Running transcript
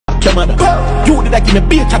your mother. You did I give me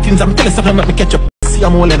beer chattings and tell us something, let me catch up. See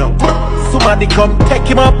I'm all in up. Somebody come take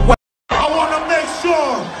him up. I want to make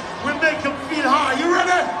sure we make him feel high. You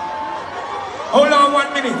ready? Hold on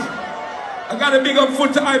 1 minute. I got a big up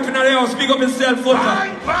Foota hype in the house. Big up yourself,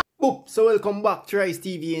 Foota. Boop, so welcome back to Rice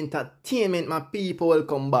TV Entertainment, my people.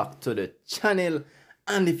 Welcome back to the channel.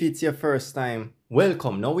 And if it's your first time,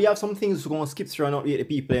 welcome. Now we have some things we're going to skip through and update the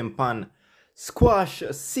people in pan. Squash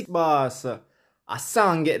 6 bars. A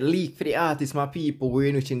song get leaked for the artist, my people. We're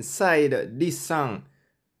in which inside this song,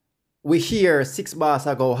 we hear 6 bars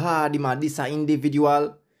I go hard, this a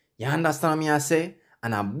individual. You understand me I say?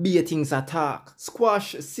 And a beer things attack.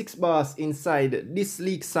 Squash 6 bars inside this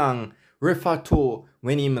leak song refer to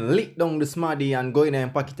when him lick down the smaddy and go in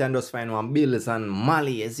and pocket and just find one bills and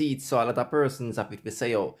Mali as it. So a lot of persons have to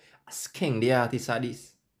say, yo, Skeng the artist of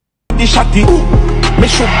this. The shotty, me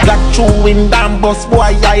shoot that chewing damn boss boy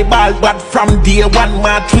I ball, but from day one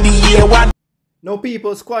man to the year one. Now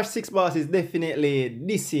people, Squash 6 bars is definitely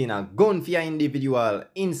this in a gun for your individual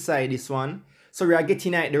inside this one. So we are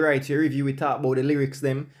getting at the right to review, we talk about the lyrics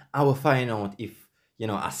them, and we'll find out if, you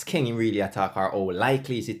know, a Skeng really attack or how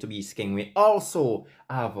likely is it to be Skeng. We also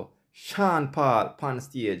have Sean Paul on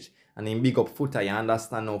stage and then big up Foota. You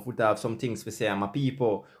understand now, Foota have some things to say, and my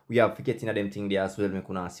people, we have forgetting of them things there as well. We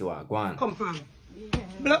couldn't see what go on. Come from.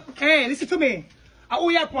 Hey, listen to me.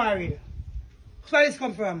 Who you quarry? Where this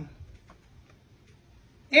come from?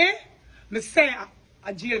 Eh? Me say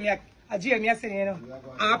a jail me I say, you know.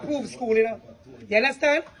 I approve school, you know. You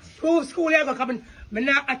understand? Prove school you go come in. Me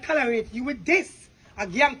not tolerate you with this.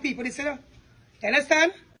 Young people, this, you know. You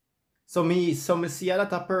understand? So me see a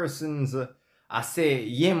lot of persons I say,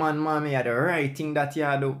 yeah man, mommy, are the right thing that you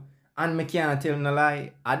do. And me can't tell no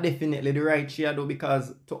lie. I definitely the right she do,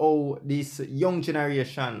 because to all this young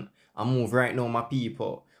generation I move right now, my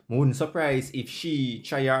people. I wouldn't surprise if she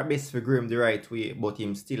try her best to grow him the right way, but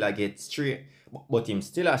him still a get straight. But him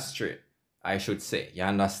still a straight, I should say. You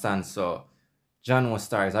understand? So John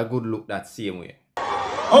Star is a good look that same way.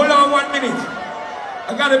 Hold on 1 minute.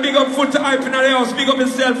 I got a big up Foota hype in the house. Big up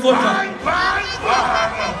yourself, Foota.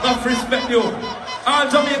 Enough respect you. All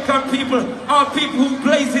Jamaican people, all people who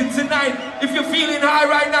blazing tonight. If you're feeling high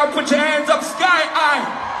right now, put your hands up sky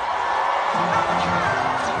high.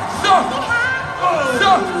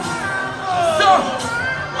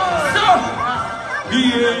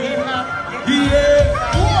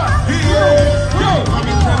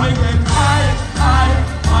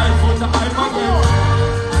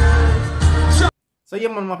 So yeah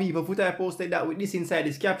man, my people, Foota posted that with this inside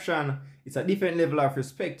this caption. It's a different level of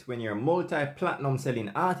respect when your multi-platinum selling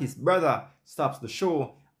artist brother stops the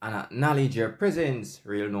show and acknowledge your presence.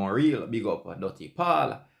 Real no real, big up Dirty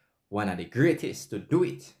Paul, one of the greatest to do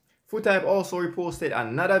it. Foota also reposted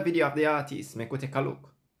another video of the artist. Make we take a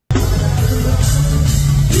look.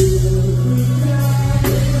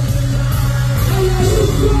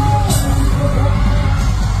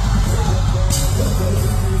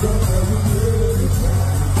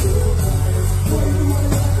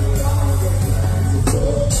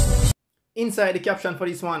 Inside the caption for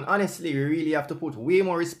this one, honestly, we really have to put way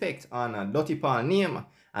more respect on Dirty Paul's name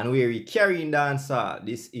and where we carrying dancehall.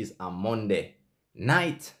 This is a Monday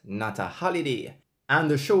night, not a holiday. And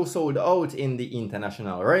the show sold out in the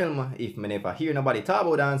international realm. If me never hear nobody talk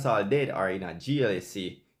about dancehall dead or in a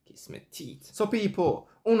GLSC, kiss me teeth. So people,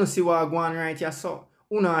 uno see what go on right here, so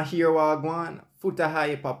uno hear what go on. Foota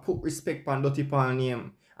hype a put respect on Dirty Paul's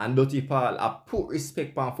name, and Dirty Paul a put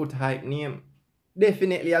respect on Foota hype name.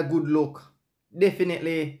 Definitely a good look.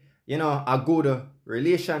 Definitely, you know, a good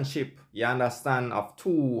relationship, you understand, of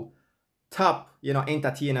two top, you know,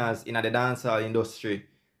 entertainers in the dancehall industry.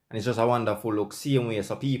 And it's just a wonderful look. Same way,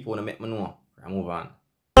 so people don't make me know. I move on.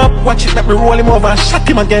 Watch it, let me roll him over and shot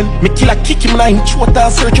him again. Me killer kick him in throat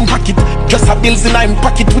and search him pocket. Just a bills in him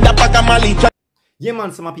pocket with a bag of Mali. Yeah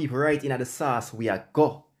man, some people right in the sauce we are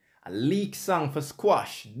go. A leak song for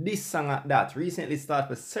Squash. This song at that recently started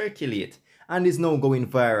to circulate and is now going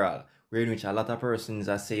viral. Where in which a lot of persons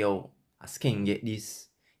are say, oh, a Skeng get this.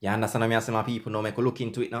 You understand me? I say my people now make a look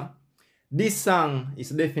into it now. This song is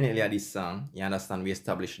definitely a this song. You understand? We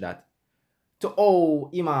established that. To how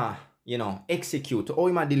him you know, execute, to how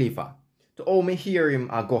him deliver, to how me hear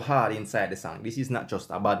him go hard inside the song. This is not just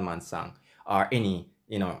a bad man song or any,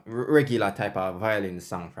 you know, regular type of violin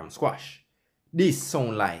song from Squash. This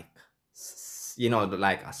sound like, you know,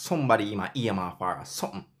 like somebody in my ear or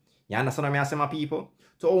something. You understand what I say, my people?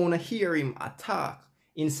 To only hear him attack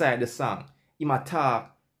inside the song, him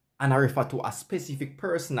attack and I refer to a specific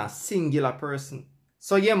person, a singular person.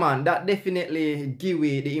 So yeah man, that definitely give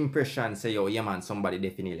me the impression, say yo, yeah man, somebody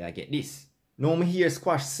definitely I get this. Now me hear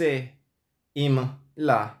Squash say him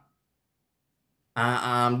la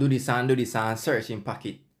do this and search in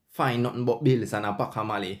pocket. Find nothing but bills and a pack of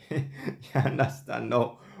Mali. You understand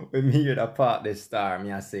now? When me hear that part the star,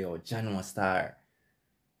 me I say, oh, Jano star.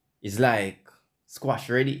 It's like Squash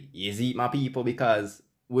ready. Is it my people? Because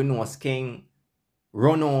we know Skeng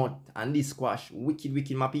run out and this Squash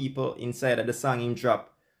wicked my people inside of the song him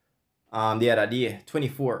drop the other day,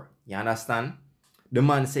 24. You understand? The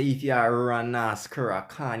man say if you are run screw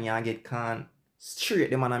can you get can straight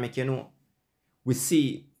the man I make you know. We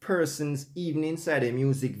see persons even inside the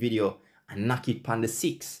music video and knock it on the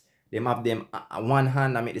 6. Them have them one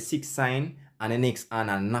hand and make the 6 sign and the next hand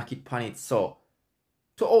and knock it on it. So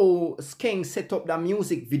to how Skeng set up the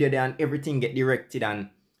music video there and everything get directed and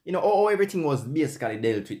you know how everything was basically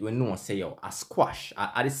dealt with when no say yo a Squash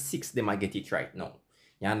at the 6 them I get it right now.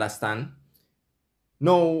 You understand?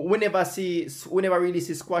 No, we never really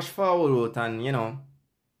see Squash forward and you know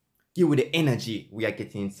give with the energy we are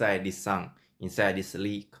getting inside this song, inside this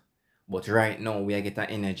leak. But right now we are getting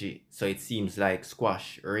energy. So it seems like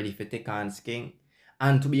Squash ready for take on Skeng.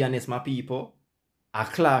 And to be honest, my people, a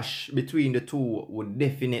clash between the two would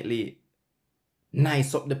definitely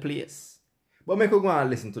nice up the place. But make we go and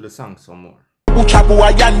listen to the song some more.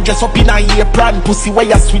 Uchabuayan dress up in a apron. Pussy where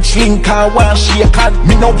you switch link and one shake hand.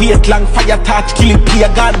 Me no wait long fire touch kill it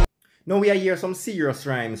pagan. Now we are hear some serious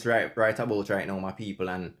rhymes right about right now, my people,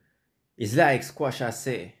 and it's like Squash I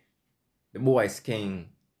say, the boy Skeng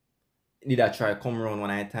did I try come around one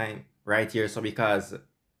night time right here. So because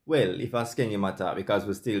well, if I Skeng matter because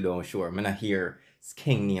we still don't sure. I'm not hear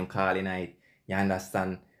Skeng name calling night. You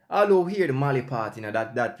understand? Although here the Mali part, you know,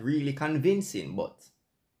 that really convincing, but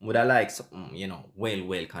would I like something, you know,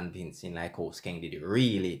 well convincing, like how Skeng did it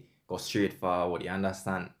really go straight forward, you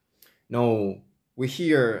understand? Now, we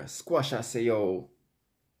hear Squash say, yo,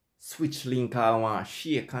 switch link I want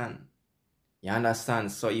shake on. You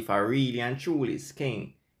understand? So if I really and truly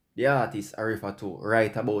Skeng, the artist I refer to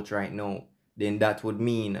right about right now, then that would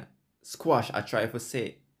mean Squash I try to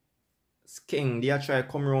say, Skeng, they try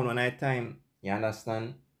come around one night time, you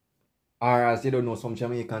understand? Or as you don't know, some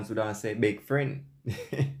Jamaicans would say big friend. You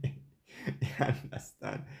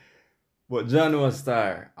understand? But Jano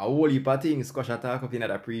Star, a whole heap of things Squash talk up in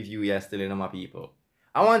that preview yesterday, my people.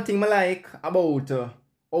 And one thing I like about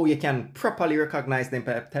how you can properly recognize them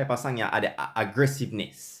type of song are the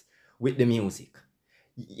aggressiveness with the music.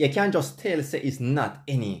 You can't just tell say it's not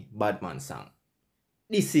any bad man song.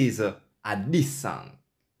 This is a this song.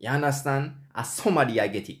 You understand? As somebody I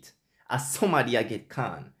get it. As somebody I get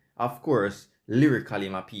can. Of course, lyrically,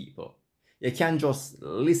 my people. You can just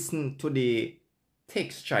listen to the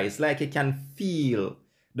texture. It's like you can feel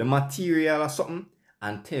the material or something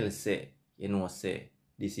and tell, say, you know, say,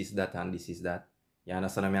 this is that and this is that. You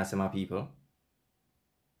understand what I say, my people?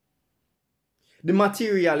 The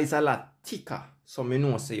material is a lot thicker. So me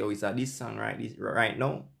know, say, oh, is that this song right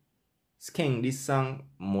now? Skeng, this song,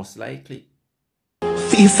 most likely.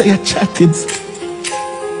 Feel say you're chatting.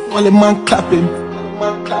 While the man clapping.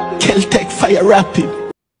 Celtic fire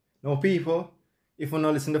rapid. Now people, if you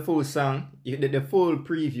not listen to the full song, the full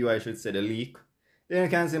preview I should say, the leak, then you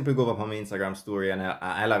can simply go up on my Instagram story and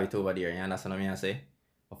I love it over there. You understand what I say?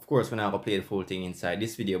 Of course, we're not going to play the full thing inside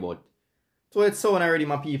this video, but so it's sound already,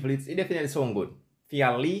 my people. It definitely sound good. If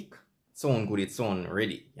you leak, it sound good, it sound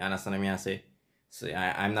ready. You understand what I say? So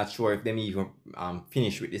I'm not sure if them even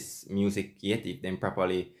finish with this music yet, if them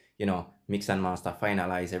properly, you know, mix and master,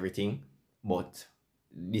 finalize everything. But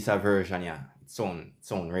this a version, yeah, it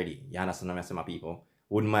sound ready. You understand what I say, my people?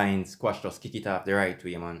 Wouldn't mind Squash just kick it off the right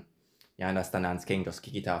way, man. You understand? And Skeng just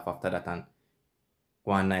kick it off after that and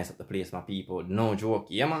go and nice up the place, my people. No joke,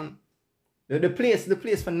 yeah, man. The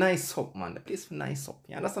place for nice up, man. The place for nice up.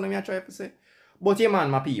 You understand what I try to say? But yeah, man,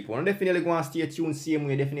 my people, definitely go and stay tuned same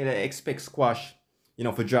way. Definitely expect Squash, you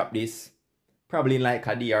know, for drop this. Probably in like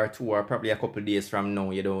a day or two or probably a couple days from now.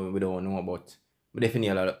 We don't know, but definitely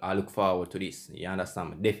I look forward to this. You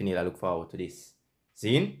understand? Definitely I look forward to this.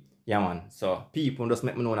 See? Yeah, man. So people just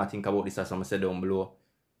make me know what I think about this as I said down below.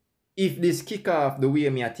 If this kick off the way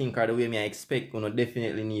me I think or the way me I expect, you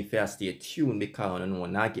definitely need to stay tuned because you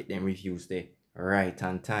know I get them reviews there right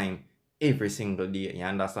on time every single day. You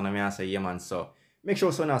understand what I say? Yeah, man. So make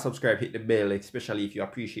sure so now subscribe, hit the bell, especially if you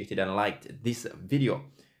appreciated and liked this video.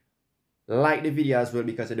 Like the video as well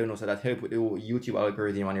because I don't know, so that help with the YouTube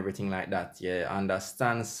algorithm and everything like that. Yeah,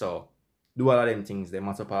 understand? So do all of them things, they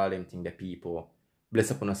must up all them things, the people.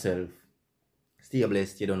 Bless upon yourself. Stay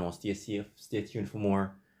blessed, you don't know, stay safe, stay tuned for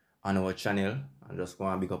more on our channel. And just go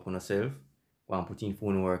and big up on yourself. Go and put in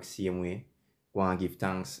phone work same way. Go and give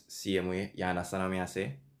thanks same way. You understand what I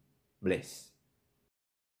say? Bless.